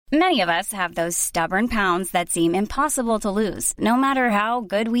Many of us have those stubborn pounds that seem impossible to lose, no matter how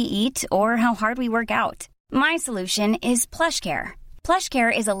good we eat or how hard we work out. My solution is PlushCare.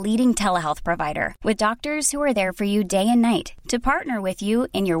 PlushCare is a leading telehealth provider with doctors who are there for you day and night to partner with you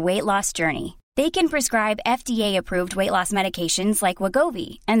in your weight loss journey. They can prescribe FDA-approved weight loss medications like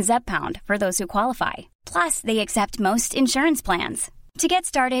Wegovy and Zepbound for those who qualify. Plus, they accept most insurance plans. To get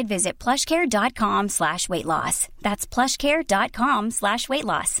started, visit plushcare.com/weightloss. That's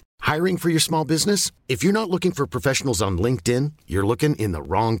plushcare.com/weightloss. Hiring for your small business? If you're not looking for professionals on LinkedIn, you're looking in the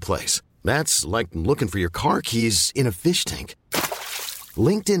wrong place. That's like looking for your car keys in a fish tank.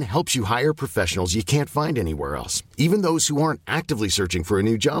 LinkedIn helps you hire professionals you can't find anywhere else, even those who aren't actively searching for a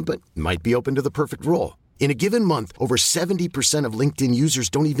new job but might be open to the perfect role. In a given month, over 70% of LinkedIn users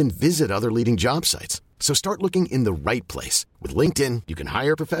don't even visit other leading job sites. So start looking in the right place. With LinkedIn, you can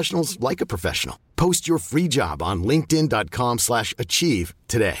hire professionals like a professional. Post your free job on linkedin.com/achieve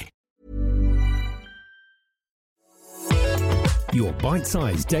today. Your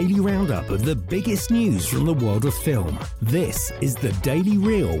bite-sized daily roundup of the biggest news from the world of film. This is The Daily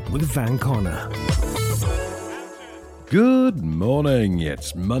Reel with Van Connor. Good morning,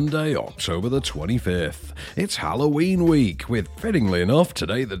 it's Monday, October the 25th. It's Halloween week, with, fittingly enough,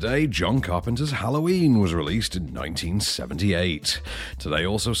 today the day John Carpenter's Halloween was released in 1978. Today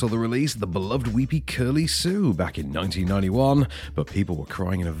also saw the release of the beloved Weepy Curly Sue back in 1991, but people were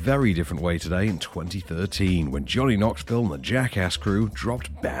crying in a very different way today in 2013, when Johnny Knoxville and the Jackass crew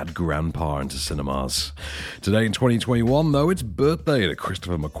dropped Bad Grandpa into cinemas. Today in 2021, though, it's birthday to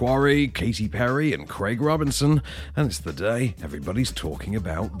Christopher McQuarrie, Katy Perry and Craig Robinson, and it's the day everybody's talking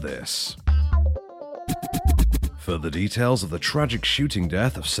about this. Further details of the tragic shooting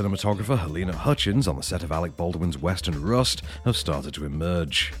death of cinematographer Helena Hutchins on the set of Alec Baldwin's western Rust have started to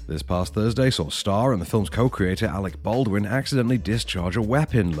emerge. This past Thursday saw star and the film's co-creator Alec Baldwin accidentally discharge a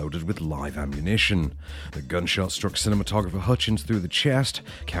weapon loaded with live ammunition. The gunshot struck cinematographer Hutchins through the chest,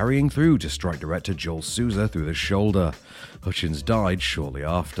 carrying through to strike director Joel Souza through the shoulder. Hutchins died shortly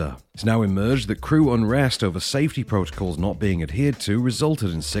after. It's now emerged that crew unrest over safety protocols not being adhered to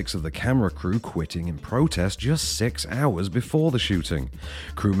resulted in 6 of the camera crew quitting in protest just 6 hours before the shooting.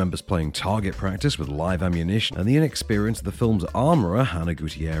 Crew members playing target practice with live ammunition and the inexperience of the film's armorer, Hannah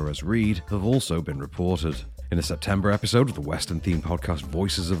Gutierrez-Reed, have also been reported. In a September episode of the Western-themed podcast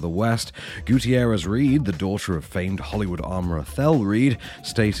Voices of the West, Gutierrez-Reed, the daughter of famed Hollywood armorer Thel Reed,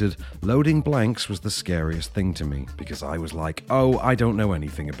 stated, "Loading blanks was the scariest thing to me, because I was like, oh, I don't know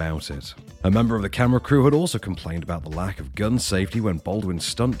anything about it." A member of the camera crew had also complained about the lack of gun safety when Baldwin's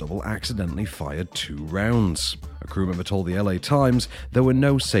stunt double accidentally fired 2 rounds. A crew member told the LA Times there were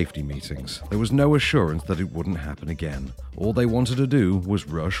no safety meetings. There was no assurance that it wouldn't happen again. All they wanted to do was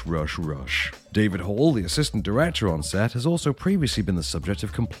rush, rush, rush. David Hall, the assistant director on set, has also previously been the subject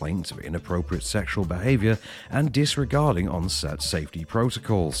of complaints of inappropriate sexual behavior and disregarding on-set safety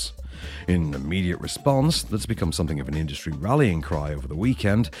protocols. In immediate response, that's become something of an industry rallying cry over the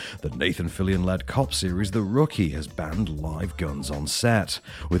weekend, the Nathan Fillion-led cop series The Rookie has banned live guns on set,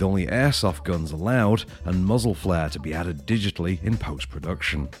 with only airsoft guns allowed and muzzle flare to be added digitally in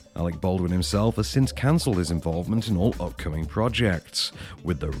post-production. Alec Baldwin himself has since cancelled his involvement in all upcoming projects,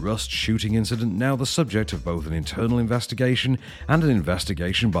 with the Rust shooting incident now the subject of both an internal investigation and an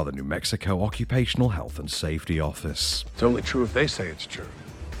investigation by the New Mexico Occupational Health and Safety Office. It's only true if they say it's true.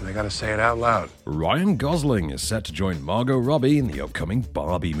 They gotta say it out loud. Ryan Gosling is set to join Margot Robbie in the upcoming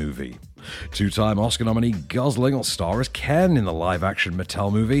Barbie movie. 2-time Oscar nominee Gosling will star as Ken in the live-action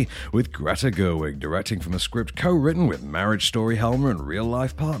Mattel movie, with Greta Gerwig directing from a script co-written with Marriage Story Helmer and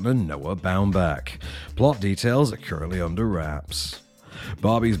real-life partner Noah Baumbach. Plot details are currently under wraps.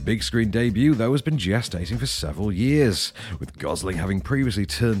 Barbie's big-screen debut, though, has been gestating for several years, with Gosling having previously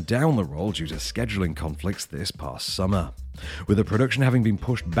turned down the role due to scheduling conflicts this past summer. With the production having been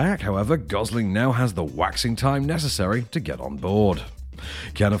pushed back, however, Gosling now has the waxing time necessary to get on board.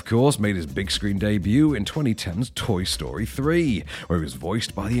 Ken, of course, made his big-screen debut in 2010's Toy Story 3, where he was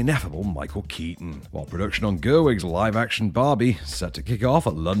voiced by the ineffable Michael Keaton, while production on Gerwig's live-action Barbie is set to kick off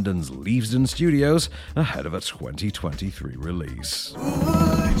at London's Leavesden Studios ahead of a 2023 release.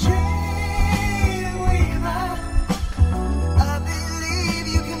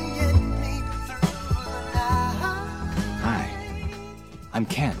 I'm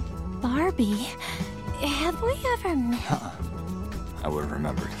Ken. Barbie? Have we ever met? I would have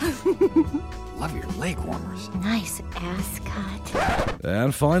remembered. Love your leg warmers. Nice ass cut.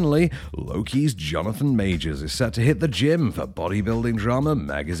 And finally, Loki's Jonathan Majors is set to hit the gym for bodybuilding drama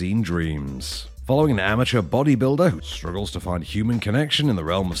Magazine Dreams. Following an amateur bodybuilder who struggles to find human connection in the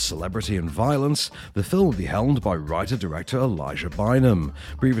realm of celebrity and violence, the film will be helmed by writer-director Elijah Bynum,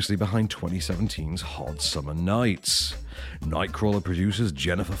 previously behind 2017's Hot Summer Nights. Nightcrawler producers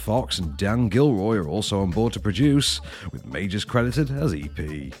Jennifer Fox and Dan Gilroy are also on board to produce, with Majors credited as EP.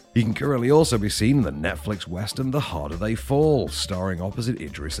 He can currently also be seen in the Netflix western The Harder They Fall, starring opposite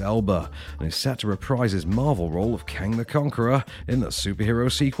Idris Elba, and is set to reprise his Marvel role of Kang the Conqueror in the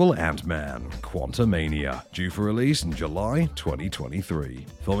superhero sequel Ant-Man, Quantumania, due for release in July 2023.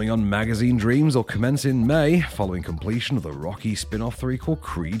 Filming on Magazine Dreams will commence in May, following completion of the Rocky spin-off threequel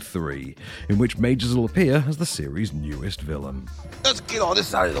Creed 3, in which Majors will appear as the series' newest villain. Let's get all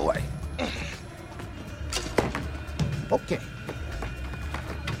this out of the way. Okay.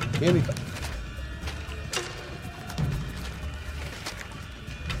 Here we go.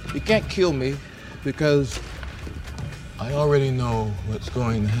 You can't kill me because I already know what's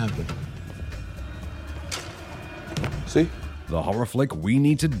going to happen. See? The horror flick We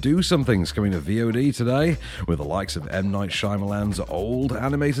Need to Do Something's coming to VOD today, with the likes of M. Night Shyamalan's old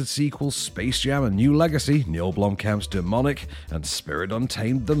animated sequels Space Jam: A New Legacy, Neil Blomkamp's Demonic, and Spirit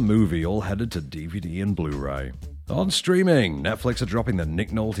Untamed the Movie all headed to DVD and Blu-ray. On streaming, Netflix are dropping the Nick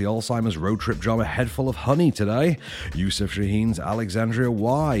Nolte Alzheimer's road trip drama Headful of Honey today, Yusuf Shaheen's Alexandria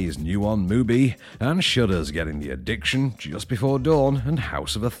Wise new on Mubi, and Shudder's getting The Addiction, Just Before Dawn, and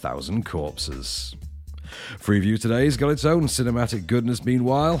House of a Thousand Corpses. Freeview Today's got its own cinematic goodness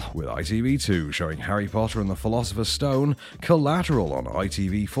meanwhile, with ITV2 showing Harry Potter and the Philosopher's Stone, Collateral on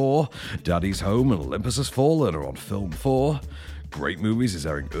ITV4, Daddy's Home and Olympus Has Fallen are on Film 4. Great Movies is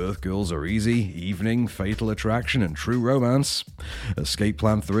airing Earth Girls Are Easy, Evening, Fatal Attraction, and True Romance. Escape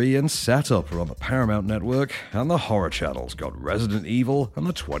Plan 3 and Setup are on the Paramount Network, and the Horror Channel's got Resident Evil and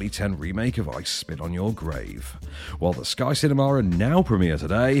the 2010 remake of I Spit on Your Grave. While the Sky Cinema and Now premiere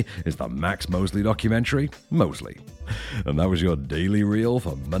today is the Max Mosley documentary, Mosley. And that was your Daily Reel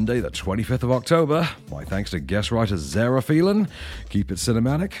for Monday the 25th of October. My thanks to guest writer Zara Phelan. Keep it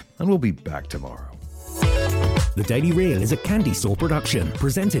cinematic, and we'll be back tomorrow. The Daily Reel is a Candy Store production,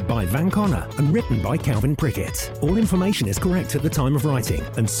 presented by Van Connor and written by Calvin Prickett. All information is correct at the time of writing,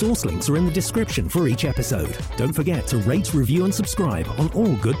 and source links are in the description for each episode. Don't forget to rate, review, and subscribe on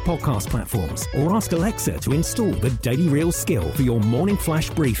all good podcast platforms, or ask Alexa to install the Daily Reel skill for your morning flash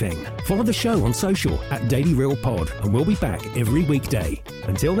briefing. Follow the show on social at Daily Reel Pod, and we'll be back every weekday.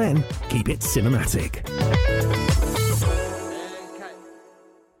 Until then, keep it cinematic.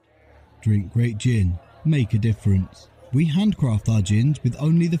 Drink great gin. Make a difference. We handcraft our gins with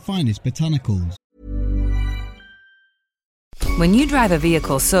only the finest botanicals. When you drive a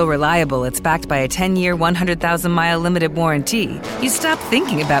vehicle so reliable it's backed by a 10-year, 100,000-mile limited warranty, you stop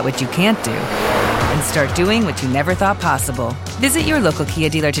thinking about what you can't do and start doing what you never thought possible. Visit your local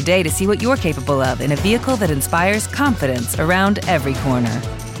Kia dealer today to see what you're capable of in a vehicle that inspires confidence around every corner.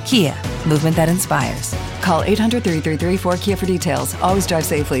 Kia, movement that inspires. Call 800-333-4KIA for details. Always drive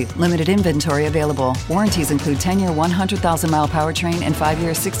safely. Limited inventory available. Warranties include 10-year 100,000-mile powertrain and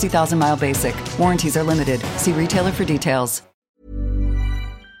 5-year 60,000-mile basic. Warranties are limited. See retailer for details.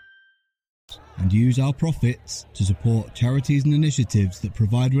 And use our profits to support charities and initiatives that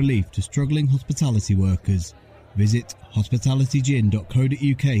provide relief to struggling hospitality workers. Visit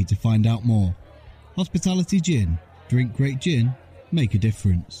hospitalitygin.co.uk to find out more. Hospitality Gin. Drink great gin. Make a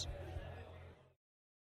difference.